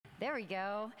There we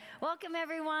go. Welcome,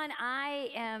 everyone. I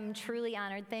am truly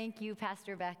honored. Thank you,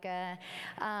 Pastor Becca.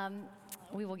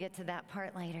 We will get to that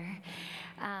part later.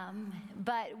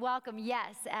 But welcome.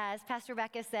 Yes, as Pastor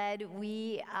Becca said,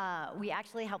 we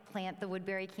actually helped plant the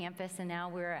Woodbury campus, and now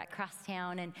we're at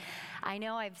Crosstown. And I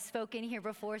know I've spoken here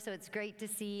before, so it's great to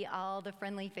see all the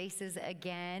friendly faces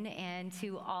again, and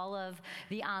to all of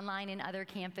the online and other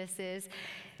campuses.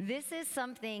 This is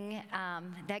something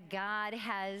that God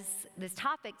has, this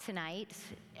topic tonight,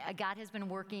 God has been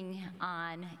working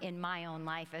on in my own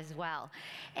life as well.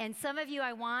 And some of you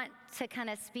I want to kind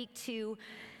of speak to.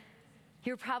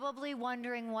 You're probably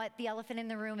wondering what the elephant in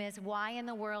the room is. Why in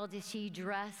the world is she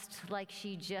dressed like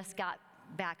she just got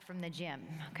back from the gym,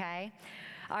 okay?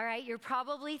 All right, you're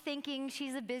probably thinking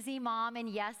she's a busy mom, and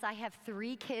yes, I have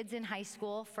 3 kids in high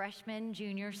school, freshman,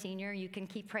 junior, senior. You can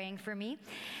keep praying for me.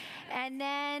 And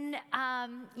then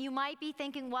you might be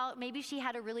thinking, well, maybe she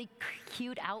had a really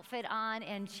cute outfit on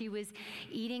and she was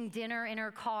eating dinner in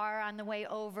her car on the way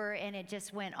over and it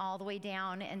just went all the way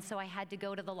down. And so I had to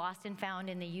go to the Lost and Found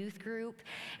in the youth group,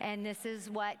 and this is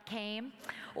what came.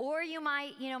 Or you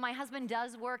might, my husband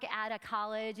does work at a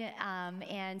college,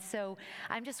 and so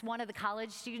I'm just one of the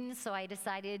college students, so I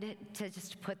decided to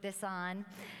just put this on.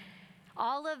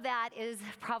 All of that is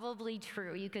probably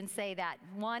true. You can say that.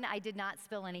 One, I did not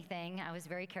spill anything. I was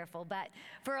very careful. But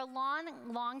for a long,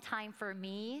 long time for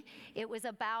me, it was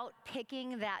about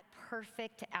picking that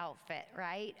perfect outfit,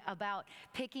 right? About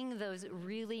picking those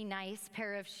really nice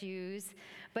pair of shoes.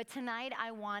 But tonight,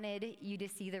 I wanted you to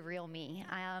see the real me.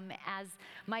 As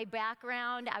my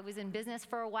background, I was in business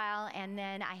for a while, and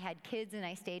then I had kids and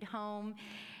I stayed home.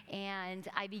 And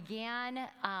I began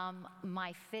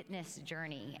my fitness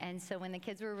journey. And so when the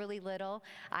kids were really little,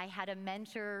 I had a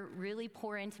mentor really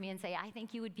pour into me and say, I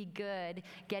think you would be good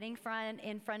getting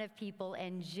in front of people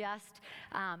and just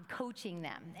coaching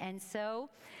them. And so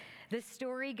the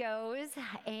story goes,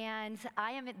 and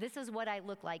this is what I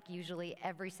look like usually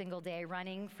every single day,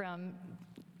 running from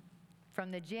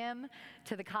the gym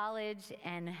to the college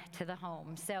and to the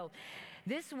home. So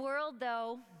this world,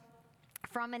 though,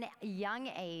 from a young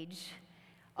age,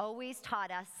 always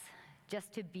taught us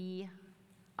just to be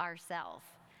ourselves.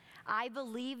 I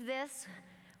believe this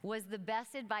was the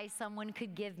best advice someone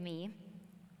could give me.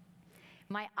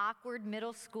 My awkward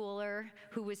middle schooler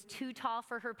who was too tall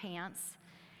for her pants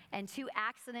and too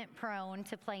accident prone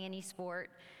to play any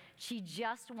sport, she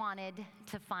just wanted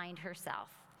to find herself.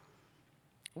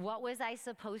 What was I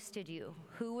supposed to do?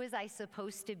 Who was I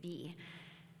supposed to be?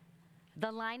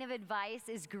 The line of advice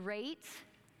is great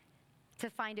to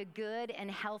find a good and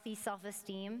healthy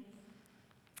self-esteem,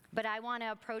 but I want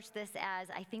to approach this as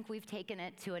I think we've taken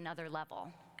it to another level.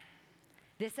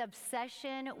 This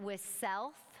obsession with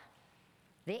self,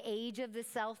 the age of the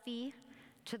selfie,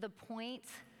 to the point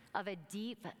of a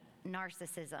deep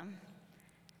narcissism.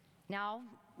 Now,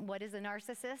 what is a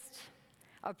narcissist?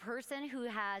 A person who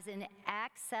has an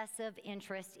excessive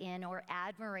interest in or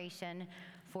admiration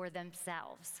for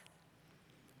themselves.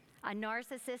 A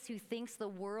narcissist who thinks the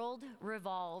world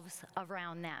revolves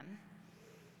around them.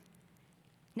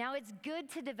 Now, it's good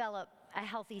to develop a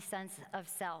healthy sense of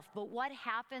self, but what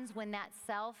happens when that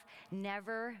self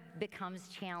never becomes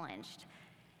challenged?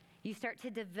 You start to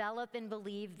develop and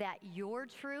believe that your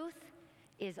truth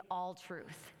is all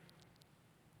truth.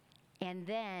 And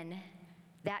then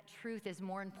that truth is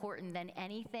more important than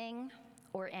anything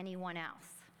or anyone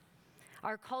else.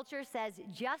 Our culture says,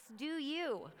 just do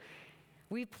you.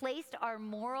 We placed our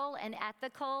moral and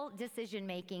ethical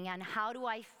decision-making on how do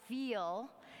I feel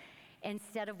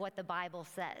instead of what the Bible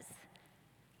says.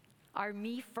 Our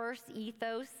me-first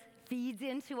ethos feeds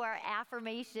into our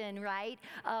affirmation, right,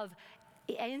 of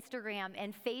Instagram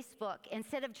and Facebook.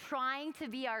 Instead of trying to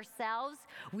be ourselves,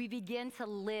 we begin to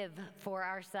live for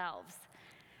ourselves.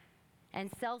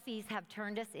 And selfies have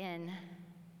turned us in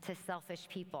to selfish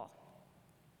people.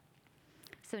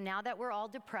 So now that we're all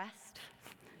depressed,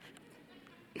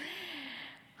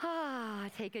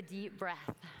 take a deep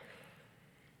breath.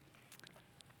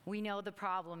 We know the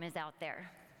problem is out there.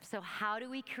 So how do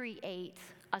we create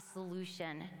a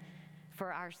solution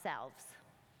for ourselves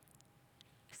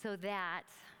so that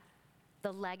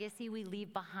the legacy we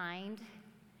leave behind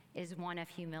is one of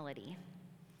humility?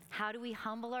 How do we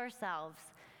humble ourselves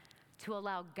to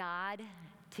allow God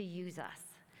to use us?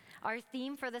 Our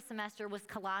theme for the semester was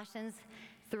Colossians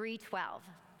 3:12.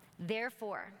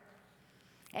 Therefore,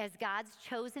 as God's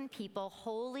chosen people,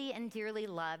 holy and dearly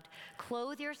loved,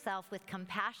 clothe yourself with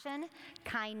compassion,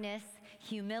 kindness,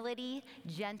 humility,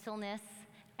 gentleness,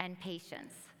 and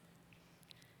patience.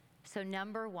 So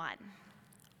number 1,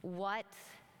 what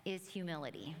is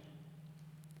humility?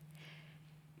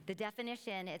 The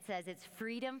definition, it says it's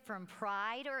freedom from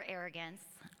pride or arrogance,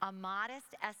 a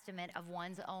modest estimate of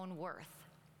one's own worth.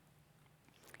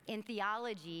 In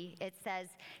theology, it says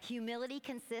humility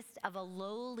consists of a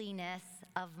lowliness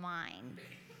of mind,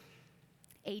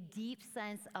 a deep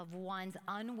sense of one's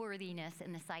unworthiness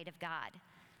in the sight of God.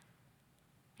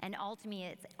 And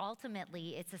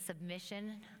ultimately, it's a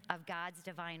submission of God's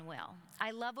divine will.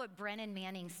 I love what Brennan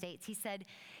Manning states. He said,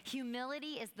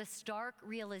 humility is the stark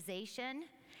realization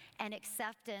and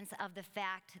acceptance of the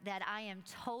fact that I am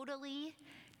totally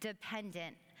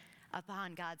dependent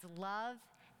upon God's love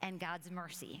and God's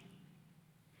mercy.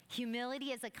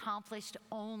 Humility is accomplished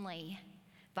only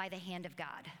by the hand of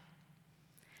God.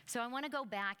 So I want to go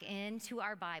back into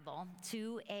our Bible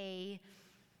to a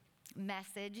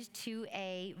message, to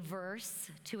a verse,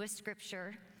 to a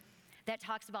scripture that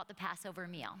talks about the Passover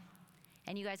meal.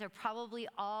 And you guys are probably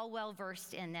all well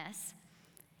versed in this.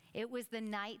 It was the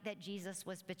night that Jesus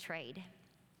was betrayed.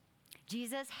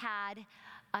 Jesus had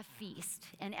a feast,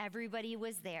 and everybody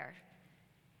was there.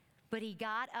 But he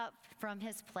got up from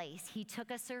his place. He took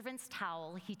a servant's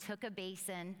towel, he took a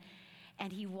basin,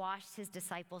 and he washed his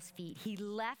disciples' feet. He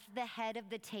left the head of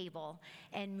the table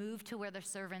and moved to where the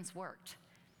servants worked.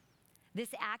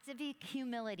 This act of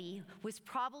humility was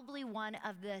probably one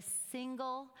of the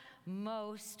single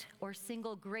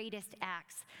greatest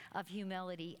acts of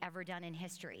humility ever done in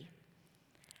history.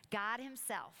 God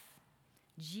himself,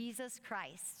 Jesus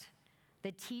Christ,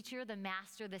 the teacher, the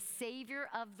master, the savior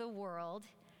of the world,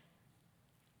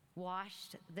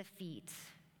 washed the feet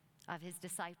of his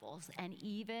disciples and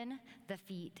even the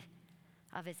feet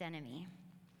of his enemy.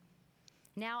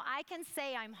 Now, I can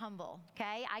say I'm humble,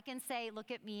 okay? I can say,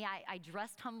 look at me, I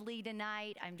dressed humbly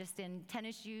tonight. I'm just in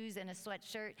tennis shoes and a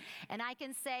sweatshirt. And I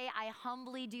can say I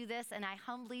humbly do this and I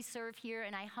humbly serve here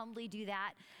and I humbly do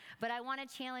that. But I want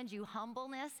to challenge you,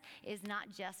 humbleness is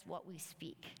not just what we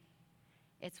speak.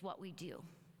 It's what we do.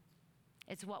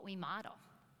 It's what we model.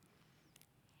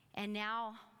 And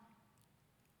now,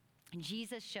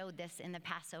 Jesus showed this in the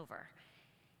Passover.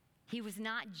 He was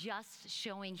not just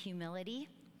showing humility.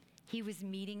 He was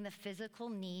meeting the physical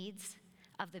needs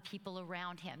of the people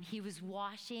around him. He was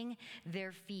washing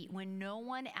their feet when no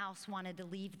one else wanted to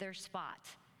leave their spot.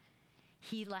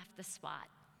 He left the spot.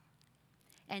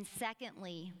 And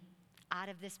secondly, out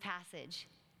of this passage,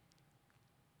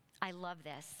 I love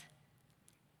this.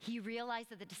 He realized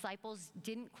that the disciples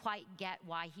didn't quite get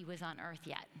why he was on earth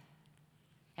yet.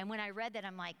 And when I read that,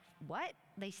 I'm like, what?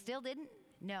 They still didn't?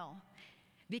 No.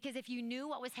 Because if you knew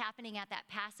what was happening at that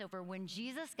Passover, when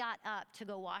Jesus got up to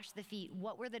go wash the feet,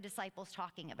 what were the disciples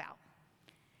talking about?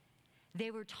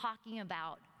 They were talking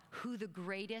about who the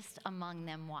greatest among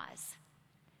them was.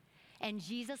 And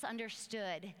Jesus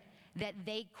understood that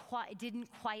they didn't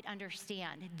quite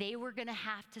understand. They were going to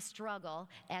have to struggle,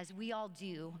 as we all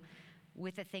do,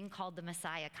 with a thing called the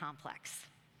Messiah complex.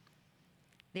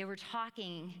 They were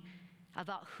talking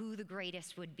about who the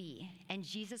greatest would be. And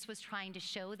Jesus was trying to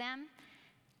show them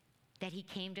that he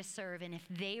came to serve. And if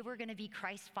they were going to be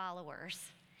Christ followers,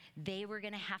 they were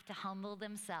going to have to humble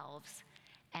themselves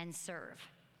and serve.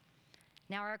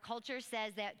 Now, our culture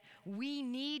says that we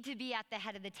need to be at the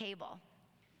head of the table.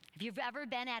 If you've ever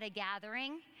been at a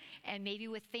gathering, and maybe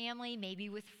with family, maybe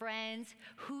with friends,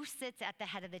 who sits at the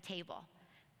head of the table?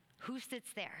 Who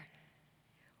sits there?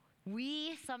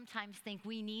 We sometimes think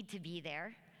we need to be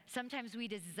there. Sometimes we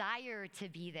desire to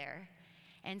be there.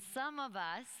 And some of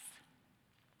us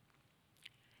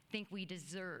think we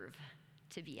deserve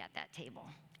to be at that table,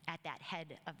 at that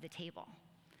head of the table.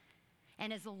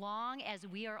 And as long as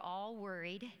we are all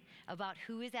worried about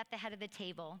who is at the head of the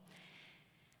table,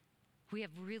 we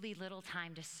have really little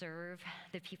time to serve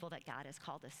the people that God has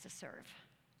called us to serve.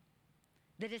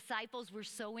 The disciples were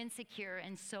so insecure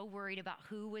and so worried about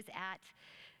who was at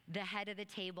the head of the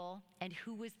table and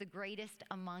who was the greatest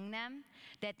among them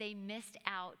that they missed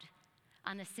out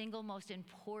on the single most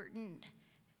important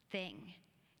thing: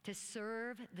 to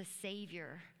serve the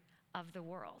Savior of the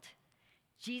world.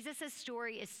 Jesus'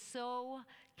 story is so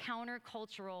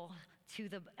countercultural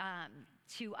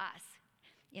to us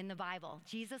in the Bible.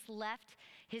 Jesus left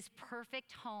his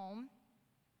perfect home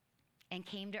and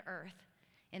came to earth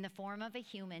in the form of a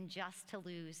human just to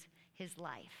lose his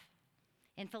life.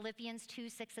 In Philippians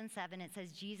 2:6-7, it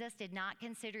says, Jesus did not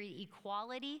consider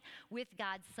equality with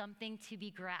God something to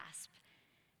be grasped,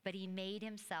 but he made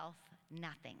himself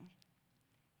nothing.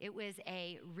 It was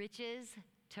a riches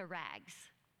to rags.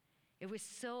 It was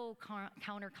so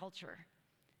counterculture.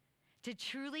 To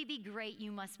truly be great,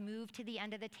 you must move to the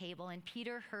end of the table. And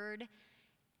Peter heard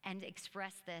and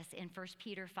expressed this in 1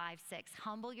 Peter 5:6.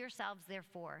 Humble yourselves,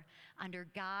 therefore, under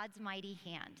God's mighty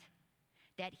hand,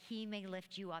 that he may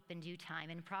lift you up in due time.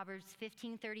 In Proverbs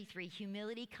 15:33,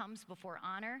 humility comes before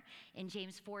honor. In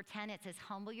James 4:10, it says,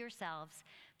 humble yourselves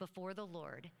before the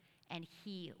Lord, and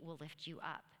he will lift you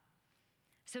up.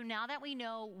 So now that we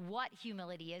know what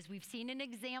humility is, we've seen an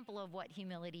example of what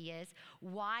humility is.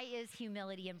 Why is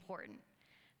humility important?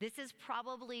 This is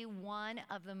probably one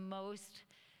of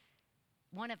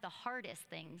the hardest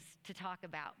things to talk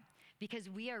about, because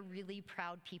we are really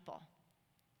proud people.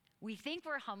 We think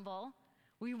we're humble.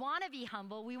 We want to be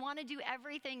humble. We want to do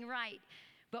everything right,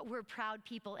 but we're proud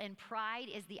people, and pride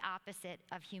is the opposite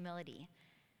of humility.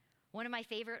 One of my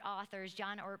favorite authors,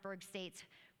 John Ortberg, states,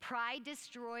 pride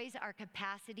destroys our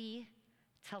capacity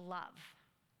to love.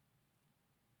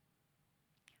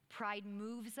 Pride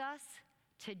moves us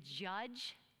to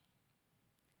judge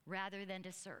rather than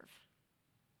to serve.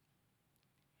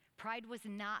 Pride was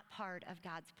not part of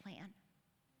God's plan.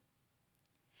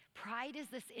 Pride is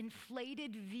this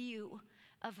inflated view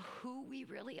of who we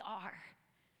really are.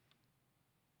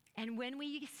 And when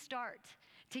we start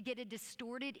to get a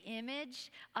distorted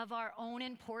image of our own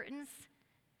importance,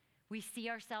 we see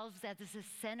ourselves as the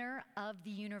center of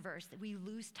the universe. We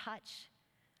lose touch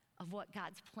of what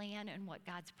God's plan and what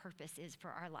God's purpose is for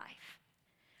our life.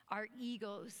 Our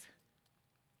egos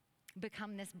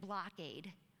become this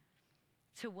blockade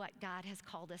to what God has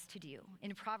called us to do.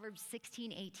 In Proverbs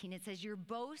 16:18, it says, your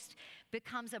boast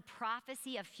becomes a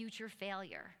prophecy of future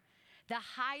failure. The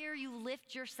higher you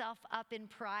lift yourself up in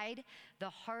pride, the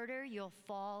harder you'll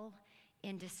fall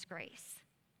in disgrace.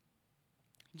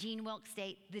 Gene Wilkes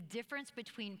states, the difference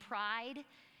between pride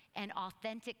and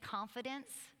authentic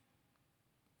confidence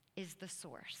is the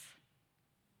source.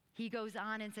 He goes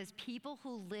on and says, people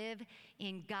who live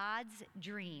in God's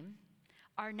dream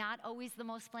are not always the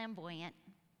most flamboyant,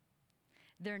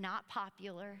 they're not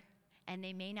popular, and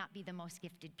they may not be the most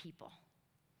gifted people.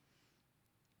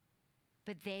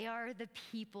 But they are the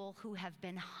people who have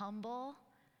been humble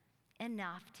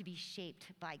enough to be shaped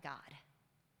by God,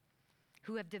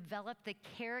 who have developed the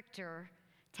character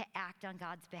to act on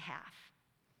God's behalf.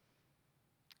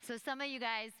 So some of you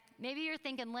guys, maybe you're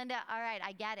thinking, Linda, all right,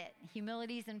 I get it.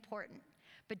 Humility is important.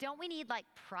 But don't we need like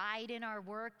pride in our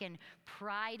work and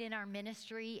pride in our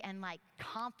ministry and like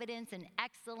confidence and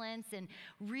excellence and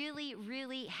really,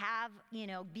 really have,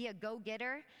 be a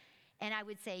go-getter? And I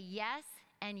would say yes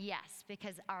and yes,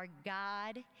 because our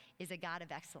God is a God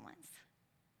of excellence.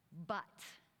 But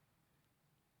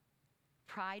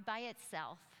pride by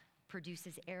itself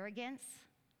produces arrogance.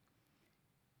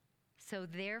 So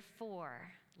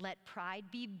therefore, let pride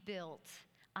be built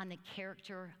on the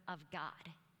character of God.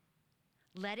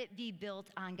 Let it be built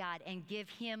on God and give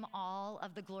him all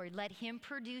of the glory. Let him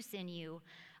produce in you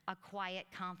a quiet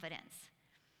confidence.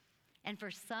 And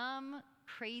for some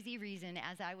crazy reason,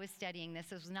 as I was studying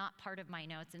this was not part of my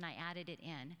notes and I added it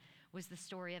in, was the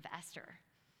story of Esther.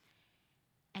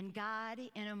 And God,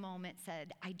 in a moment,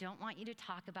 said, I don't want you to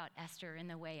talk about Esther in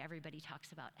the way everybody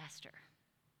talks about Esther.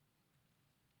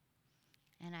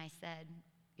 And I said,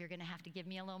 you're going to have to give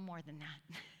me a little more than that.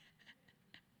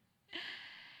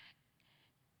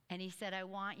 And he said, I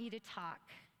want you to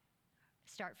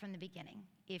start from the beginning.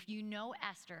 If you know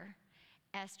Esther,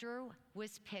 Esther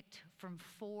was picked from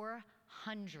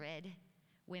 400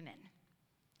 women.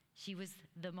 She was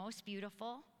the most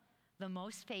beautiful, the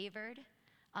most favored.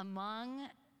 Among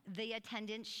the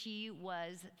attendants, she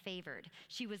was favored.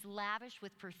 She was lavished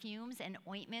with perfumes and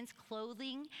ointments,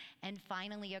 clothing, and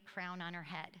finally a crown on her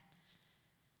head.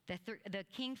 The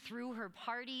king threw her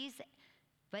parties,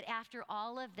 but after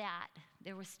all of that,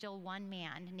 there was still one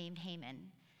man named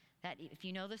Haman that, if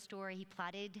you know the story, he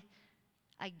plotted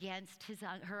against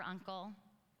her uncle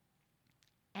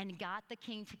and got the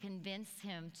king to convince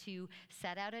him to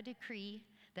set out a decree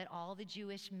that all the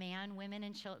Jewish men, women,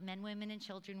 and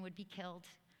children would be killed.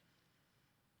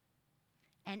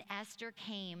 And Esther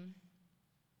came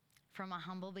from a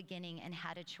humble beginning and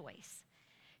had a choice.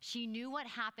 She knew what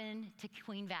happened to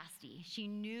Queen Vashti. She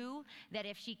knew that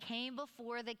if she came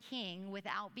before the king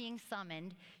without being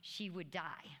summoned, she would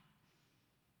die.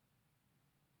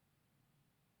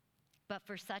 But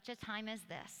for such a time as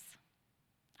this,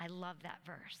 I love that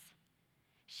verse,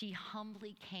 she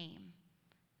humbly came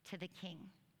to the king.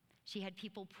 She had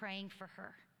people praying for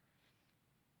her.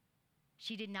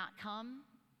 She did not come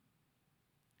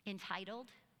entitled.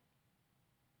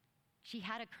 She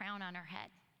had a crown on her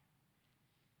head.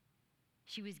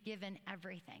 She was given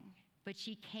everything, but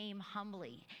she came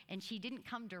humbly, and she didn't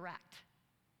come direct.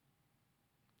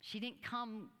 She didn't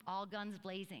come all guns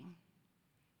blazing.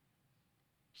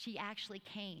 She actually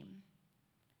came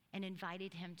and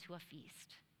invited him to a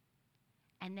feast.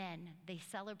 And then they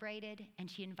celebrated, and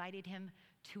she invited him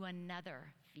to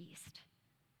another feast.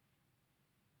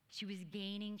 She was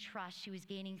gaining trust, she was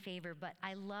gaining favor, but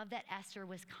I love that Esther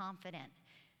was confident.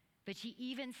 But she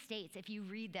even states, if you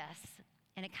read this,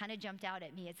 and it kind of jumped out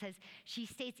at me, it says, she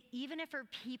states, even if her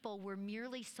people were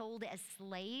merely sold as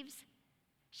slaves,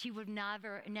 she would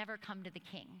never come to the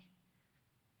king.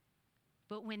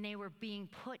 But when they were being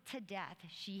put to death,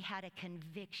 she had a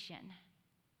conviction.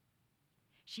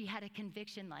 She had a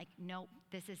conviction like, nope,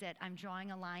 this is it. I'm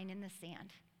drawing a line in the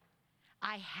sand.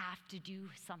 I have to do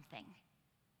something.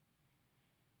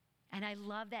 And I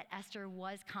love that Esther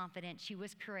was confident. She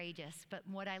was courageous. But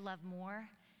what I love more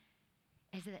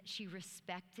is that she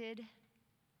respected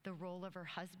the role of her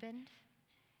husband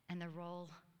and the role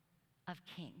of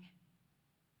king.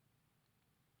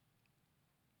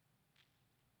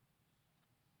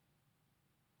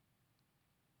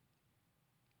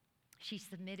 She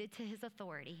submitted to his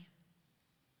authority,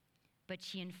 but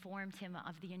she informed him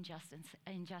of the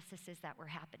injustices that were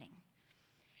happening.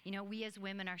 You know, we as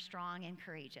women are strong and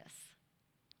courageous,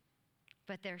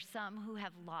 but there's some who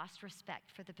have lost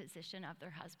respect for the position of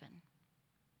their husband.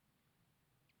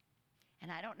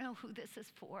 And I don't know who this is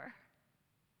for,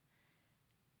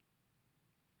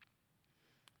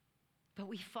 but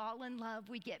we fall in love,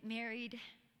 we get married,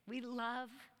 we love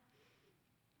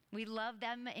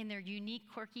them in their unique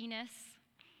quirkiness.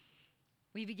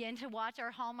 We begin to watch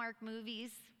our Hallmark movies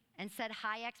and set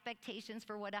high expectations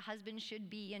for what a husband should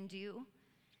be and do.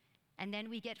 And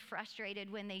then we get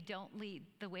frustrated when they don't lead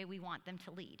the way we want them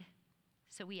to lead.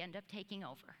 So we end up taking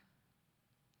over.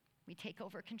 We take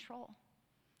over control.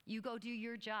 You go do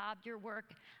your job, your work,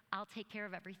 I'll take care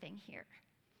of everything here.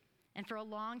 And for a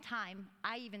long time,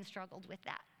 I even struggled with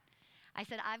that. I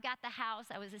said, I've got the house.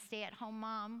 I was a stay-at-home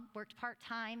mom, worked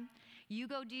part-time. You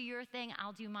go do your thing,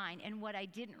 I'll do mine. And what I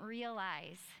didn't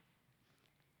realize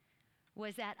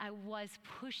was that I was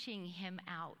pushing him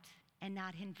out and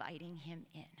not inviting him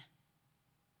in.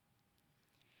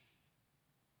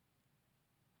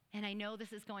 And I know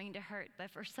this is going to hurt,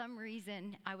 but for some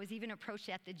reason, I was even approached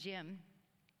at the gym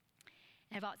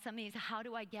about something is, how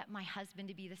do I get my husband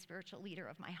to be the spiritual leader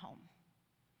of my home?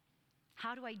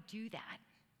 How do I do that?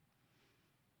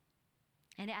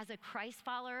 And as a Christ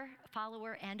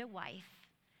follower and a wife,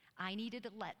 I needed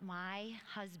to let my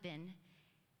husband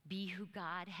be who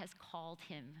God has called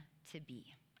him to be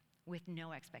with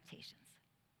no expectations.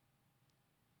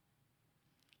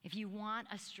 If you want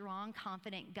a strong,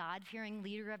 confident, God-fearing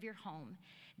leader of your home,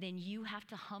 then you have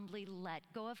to humbly let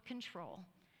go of control,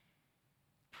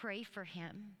 pray for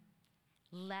him,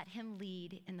 let him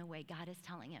lead in the way God is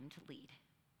telling him to lead,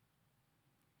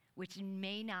 which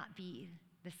may not be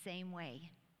the same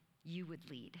way you would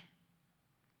lead.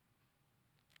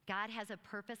 God has a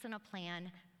purpose and a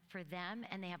plan for them,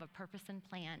 and they have a purpose and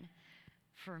plan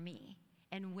for me.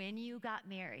 And when you got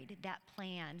married, that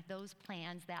plan, those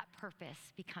plans, that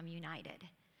purpose become united.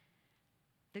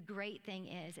 The great thing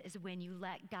is when you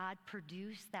let God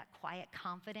produce that quiet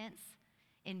confidence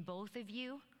in both of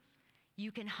you,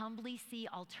 you can humbly see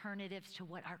alternatives to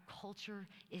what our culture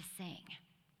is saying.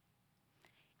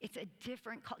 It's a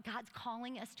different, God's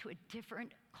calling us to a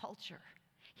different culture.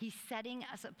 He's setting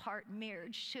us apart.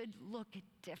 Marriage should look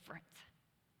different.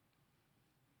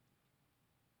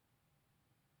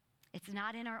 It's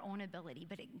not in our own ability,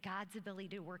 but in God's ability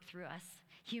to work through us.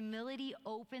 Humility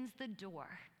opens the door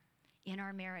in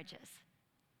our marriages.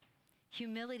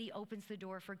 Humility opens the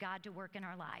door for God to work in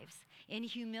our lives. In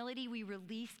humility, we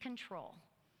release control.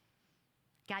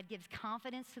 God gives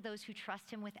confidence to those who trust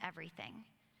him with everything.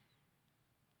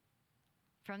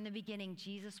 From the beginning,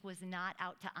 Jesus was not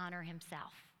out to honor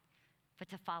himself, but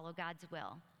to follow God's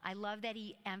will. I love that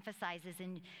he emphasizes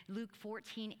in Luke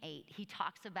 14:8, he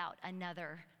talks about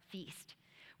another feast.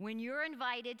 When you're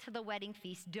invited to the wedding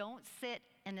feast, don't sit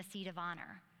in the seat of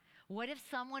honor. What if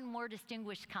someone more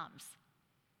distinguished comes?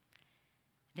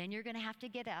 Then you're going to have to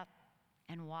get up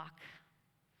and walk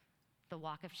the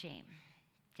walk of shame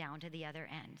down to the other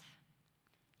end.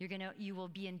 You will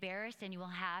be embarrassed, and you will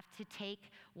have to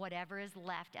take whatever is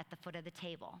left at the foot of the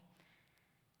table.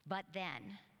 But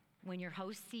then, when your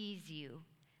host sees you,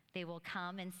 they will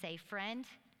come and say, "Friend,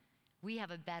 we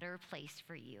have a better place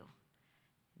for you."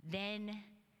 Then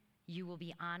you will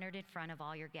be honored in front of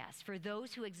all your guests. For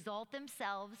those who exalt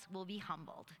themselves will be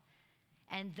humbled,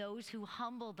 and those who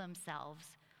humble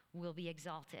themselves will be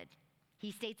exalted.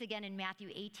 He states again in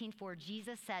Matthew 18:4,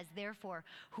 Jesus says, "Therefore,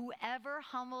 whoever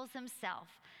humbles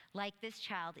himself like this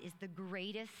child is the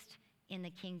greatest in the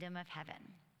kingdom of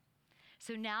heaven."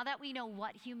 So now that we know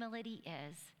what humility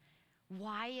is,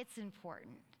 why it's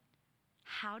important,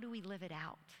 how do we live it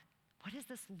out? What does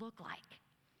this look like?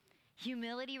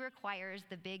 Humility requires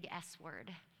the big S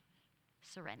word,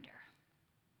 surrender.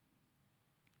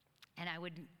 And I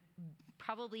would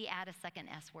probably add a second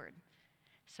S word,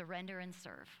 surrender and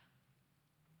serve.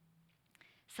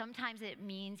 Sometimes it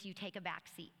means you take a back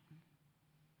seat.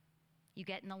 You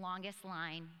get in the longest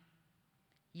line.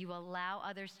 You allow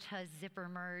others to zipper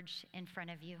merge in front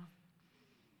of you.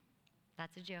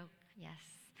 That's a joke, yes,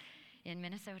 in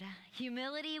Minnesota.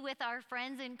 Humility with our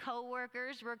friends and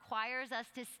coworkers requires us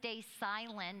to stay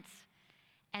silent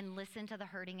and listen to the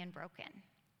hurting and broken,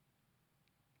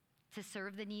 to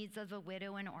serve the needs of the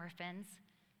widow and orphans.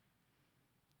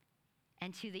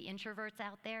 And to the introverts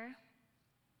out there,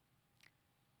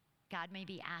 God may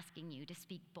be asking you to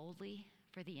speak boldly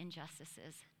for the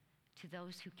injustices to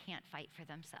those who can't fight for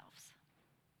themselves.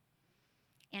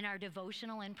 In our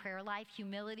devotional and prayer life,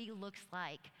 humility looks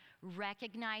like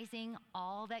recognizing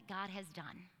all that God has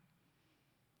done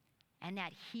and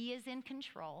that He is in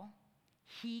control,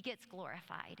 He gets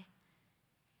glorified,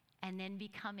 and then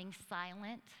becoming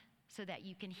silent so that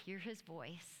you can hear His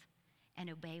voice and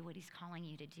obey what He's calling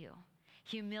you to do.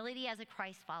 Humility as a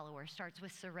Christ follower starts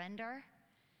with surrender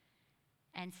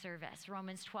and service.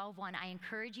 Romans 12:1, I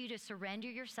encourage you to surrender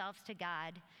yourselves to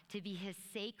God to be His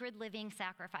sacred living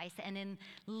sacrifice and then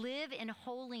live in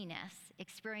holiness,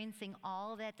 experiencing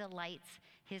all that delights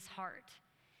His heart.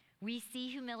 We see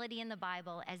humility in the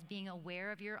Bible as being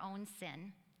aware of your own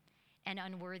sin and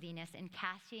unworthiness and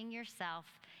casting yourself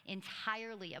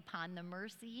entirely upon the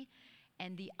mercy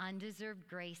and the undeserved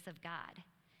grace of God.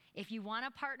 If you want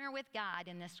to partner with God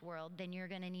in this world, then you're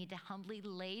going to need to humbly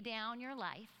lay down your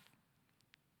life,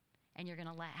 and you're going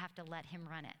to have to let Him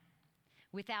run it.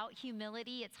 Without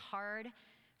humility, it's hard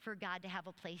for God to have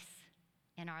a place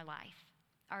in our life.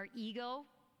 Our ego,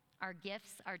 our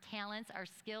gifts, our talents, our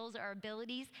skills, our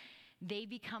abilities, they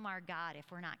become our God if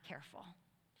we're not careful.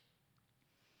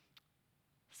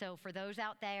 So for those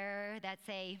out there that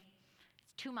say,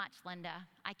 it's too much, Linda,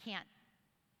 I can't.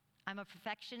 I'm a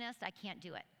perfectionist, I can't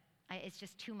do it. It's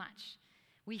just too much.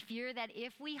 We fear that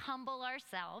if we humble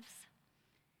ourselves,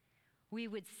 we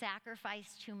would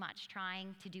sacrifice too much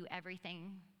trying to do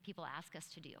everything people ask us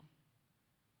to do.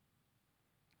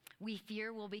 We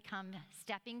fear we'll become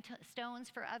stepping stones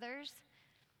for others,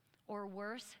 or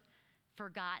worse,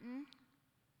 forgotten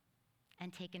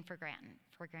and taken for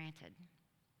granted.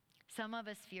 Some of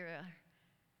us fear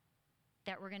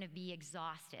that we're going to be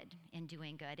exhausted in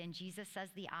doing good, and Jesus says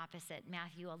the opposite.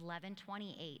 Matthew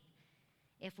 11:28.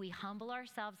 If we humble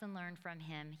ourselves and learn from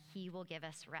Him, He will give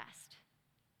us rest.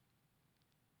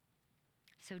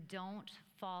 So don't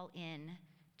fall in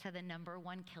to the number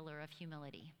one killer of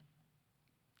humility,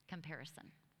 comparison.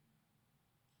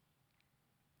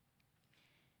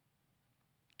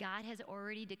 God has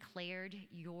already declared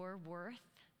your worth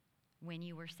when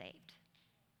you were saved.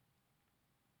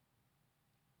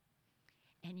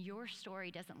 And your story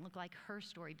doesn't look like her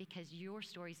story because your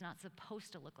story is not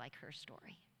supposed to look like her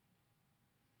story.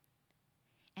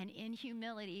 And in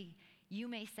humility, you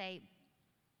may say,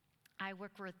 I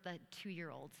work with the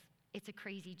 2-year-olds. It's a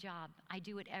crazy job. I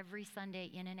do it every Sunday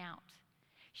in and out.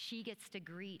 She gets to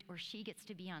greet, or she gets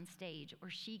to be on stage, or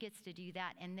she gets to do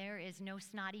that, and there is no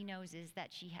snotty noses that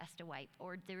she has to wipe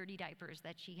or dirty diapers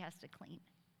that she has to clean.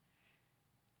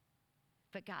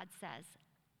 But God says,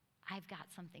 I've got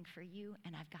something for you,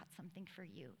 and I've got something for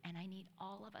you, and I need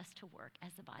all of us to work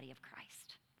as the body of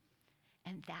Christ.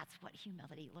 And that's what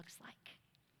humility looks like.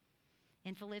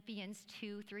 In Philippians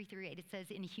 2:3-8, it says,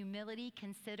 in humility,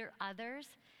 consider others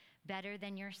better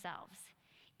than yourselves.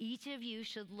 Each of you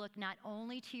should look not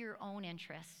only to your own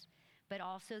interests, but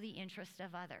also the interest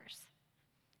of others.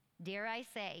 Dare I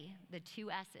say, the 2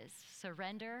 S's,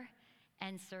 surrender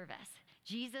and service.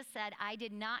 Jesus said, I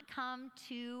did not come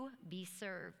to be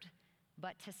served,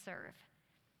 but to serve.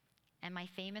 And my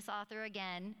famous author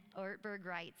again, Ortberg,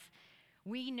 writes,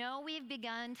 we know we've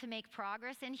begun to make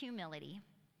progress in humility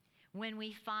when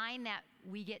we find that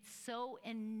we get so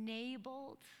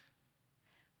enabled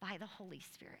by the Holy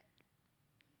Spirit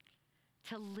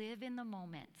to live in the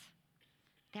moment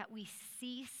that we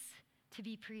cease to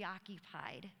be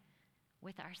preoccupied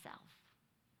with ourselves.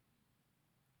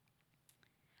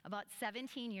 About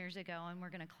 17 years ago, and we're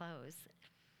going to close,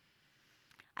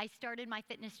 I started my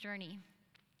fitness journey.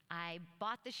 I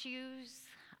bought the shoes,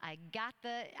 I got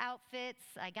the outfits,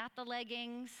 I got the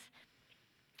leggings,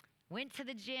 went to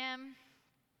the gym,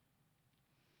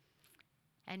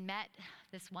 and met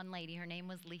this one lady. Her name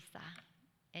was Lisa,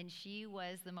 and she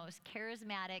was the most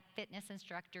charismatic fitness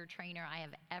instructor trainer I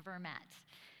have ever met.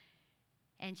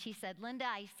 And she said, Linda,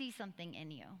 I see something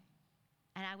in you,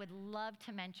 and I would love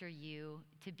to mentor you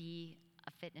to be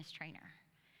a fitness trainer.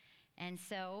 And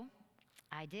so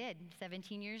I did.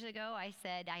 17 years ago, I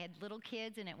said I had little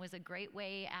kids, and it was a great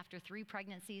way after 3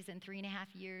 pregnancies in 3.5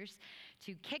 years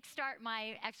to kickstart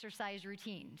my exercise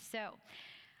routine. So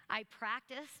I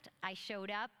practiced, I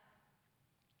showed up,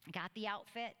 got the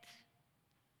outfit,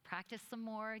 practiced some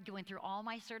more, went through all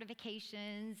my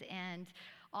certifications and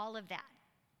all of that.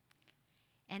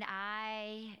 And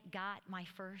I got my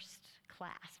first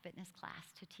class, fitness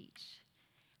class, to teach.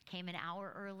 Came an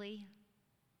hour early,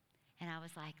 and I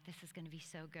was like, this is going to be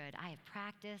so good. I have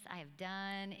practiced, I have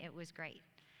done, it was great.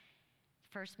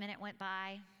 First minute went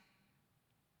by,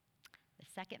 the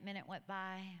second minute went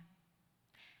by,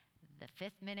 the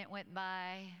 5th minute went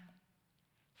by,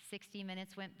 60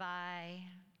 minutes went by,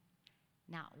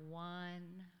 not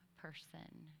one person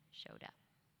showed up.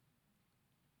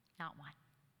 Not one.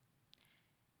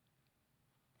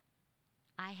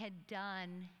 I had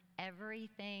done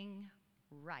everything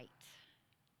right.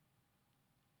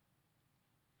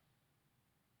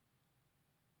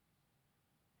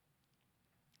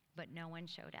 But no one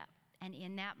showed up. And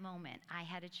in that moment, I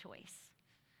had a choice.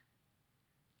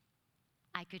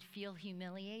 I could feel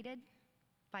humiliated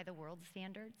by the world's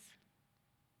standards.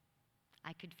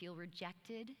 I could feel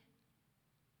rejected,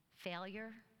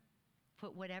 failure,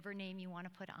 put whatever name you want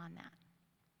to put on that.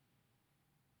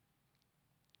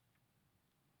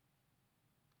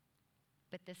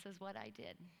 But this is what I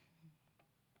did.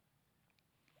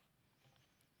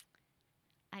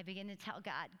 I began to tell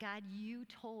God, God, you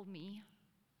told me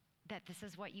that this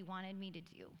is what you wanted me to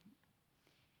do.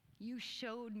 You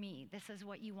showed me this is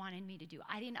what you wanted me to do.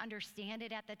 I didn't understand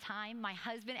it at the time. My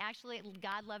husband, actually,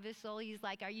 God love his soul, he's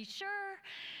like, are you sure?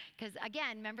 Because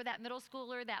again, remember that middle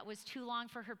schooler that was too long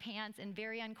for her pants and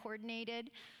very uncoordinated?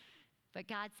 But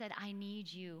God said, I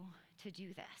need you to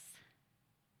do this.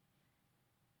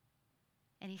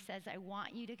 And he says, I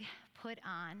want you to put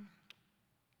on,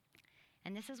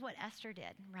 and this is what Esther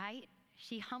did, right?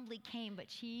 She humbly came, but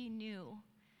she knew,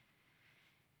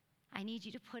 I need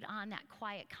you to put on that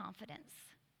quiet confidence.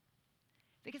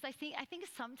 Because I think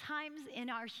sometimes in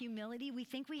our humility, we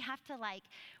think we have to like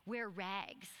wear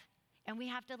rags, and we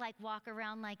have to like walk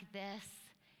around like this,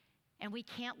 and we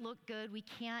can't look good. We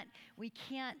can't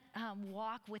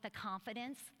walk with a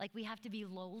confidence, like we have to be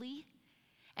lowly.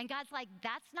 And God's like,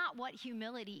 that's not what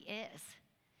humility is.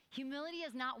 Humility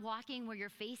is not walking where your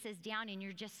face is down and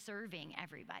you're just serving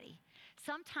everybody.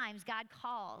 Sometimes God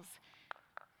calls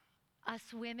us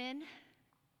women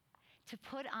to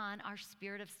put on our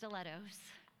spirit of stilettos,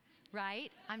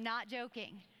 right? I'm not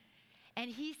joking. And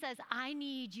he says, I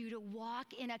need you to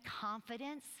walk in a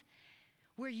confidence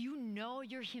where you know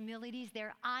your humility's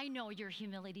there. I know your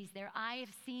humility's there. I have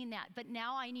seen that. But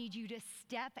now I need you to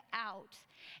step out,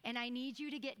 and I need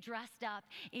you to get dressed up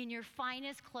in your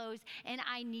finest clothes, and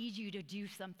I need you to do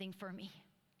something for me.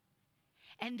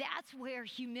 And that's where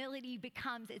humility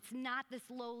becomes, it's not this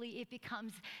lowly, it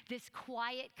becomes this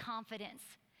quiet confidence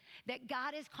that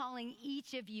God is calling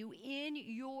each of you in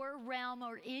your realm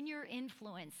or in your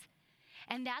influence.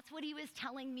 And that's what he was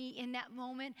telling me in that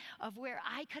moment of where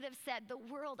I could have said, the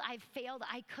world, I've failed,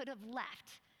 I could have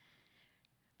left.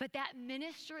 But that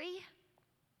ministry,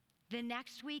 the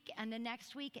next week and the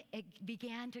next week, it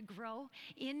began to grow.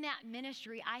 In that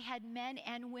ministry, I had men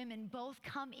and women both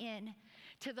come in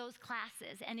to those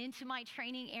classes and into my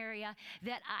training area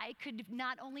that I could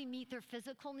not only meet their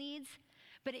physical needs,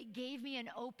 but it gave me an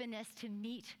openness to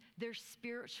meet their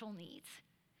spiritual needs.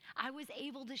 I was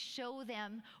able to show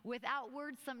them without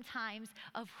words sometimes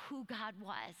of who God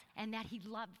was and that he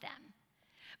loved them.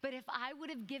 But if I would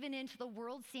have given into the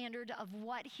world standard of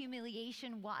what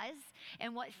humiliation was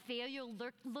and what failure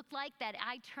looked like, that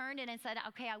I turned and I said,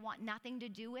 okay, I want nothing to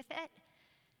do with it,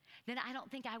 then I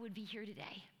don't think I would be here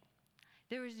today.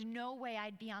 There is no way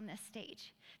I'd be on this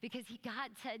stage, because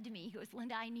God said to me, he goes,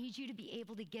 Linda, I need you to be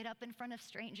able to get up in front of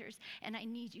strangers, and I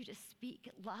need you to speak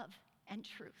love and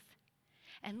truth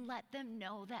and let them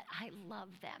know that I love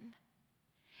them.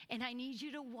 And I need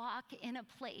you to walk in a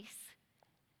place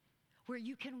where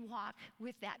you can walk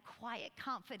with that quiet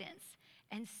confidence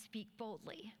and speak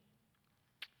boldly.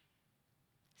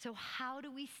 So how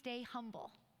do we stay humble?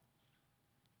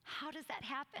 How does that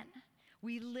happen?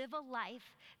 We live a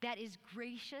life that is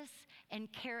gracious and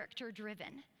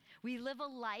character-driven. We live a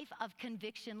life of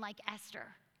conviction like Esther,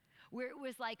 where it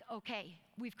was like, okay,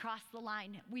 we've crossed the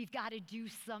line. We've got to do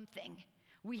something.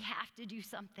 We have to do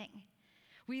something.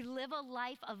 We live a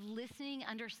life of listening,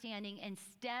 understanding,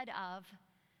 instead of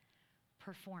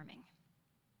performing.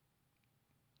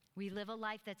 We live a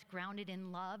life that's grounded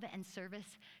in love and service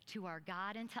to our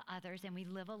God and to others, and we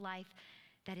live a life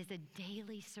that is a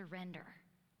daily surrender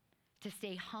to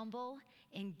stay humble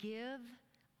and give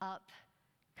up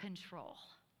control.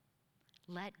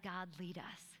 Let God lead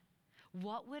us.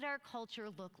 What would our culture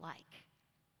look like?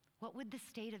 What would the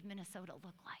state of Minnesota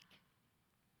look like?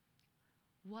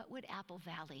 What would Apple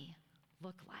Valley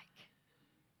look like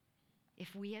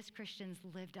if we as Christians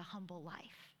lived a humble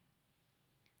life?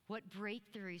 What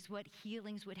breakthroughs, what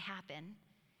healings would happen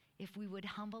if we would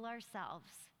humble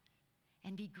ourselves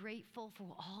and be grateful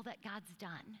for all that God's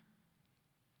done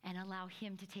and allow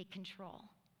Him to take control?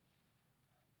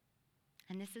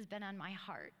 And this has been on my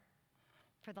heart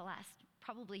for the last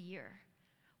probably year.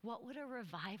 What would a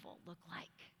revival look like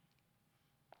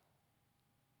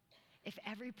if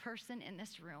every person in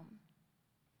this room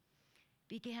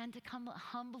began to come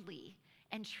humbly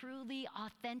and truly,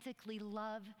 authentically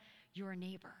love your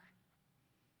neighbor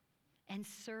and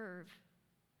serve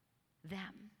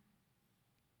them?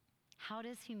 How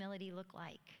does humility look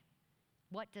like?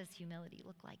 What does humility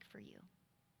look like for you?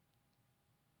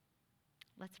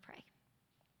 Let's pray.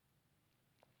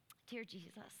 Dear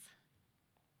Jesus,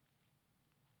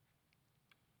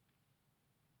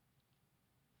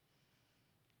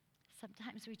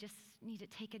 sometimes we just need to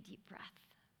take a deep breath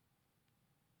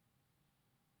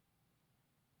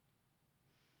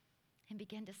and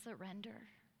begin to surrender.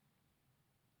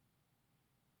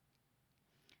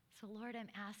 So Lord, I'm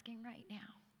asking right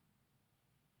now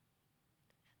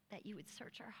that you would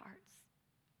search our hearts,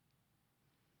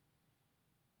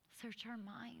 search our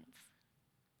minds.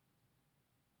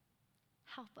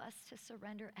 Help us to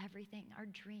surrender everything, our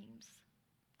dreams,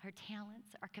 our talents,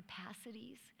 our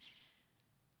capacities,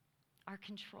 our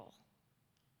control.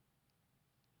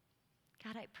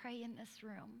 God, I pray in this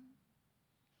room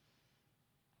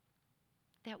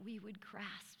that we would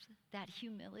grasp that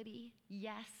humility,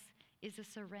 yes, is a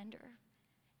surrender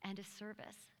and a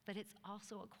service, but it's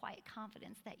also a quiet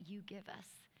confidence that you give us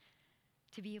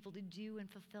to be able to do and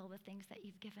fulfill the things that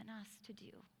you've given us to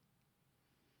do.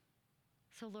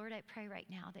 So Lord, I pray right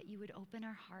now that you would open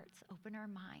our hearts, open our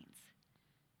minds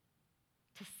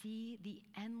to see the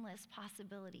endless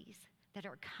possibilities that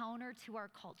are counter to our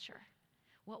culture.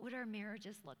 What would our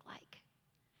marriages look like?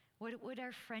 What would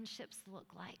our friendships look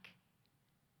like?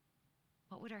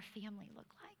 What would our family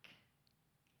look like?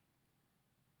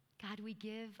 God, we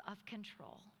give of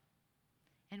control,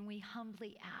 and we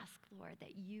humbly ask, Lord,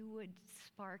 that you would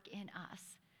spark in us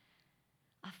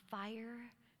a fire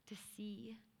to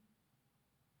see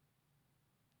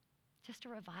just a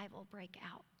revival break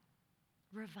out.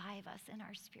 Revive us in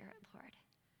our spirit, Lord.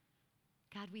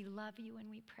 God, we love you and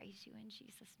we praise you in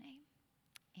Jesus' name.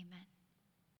 Amen.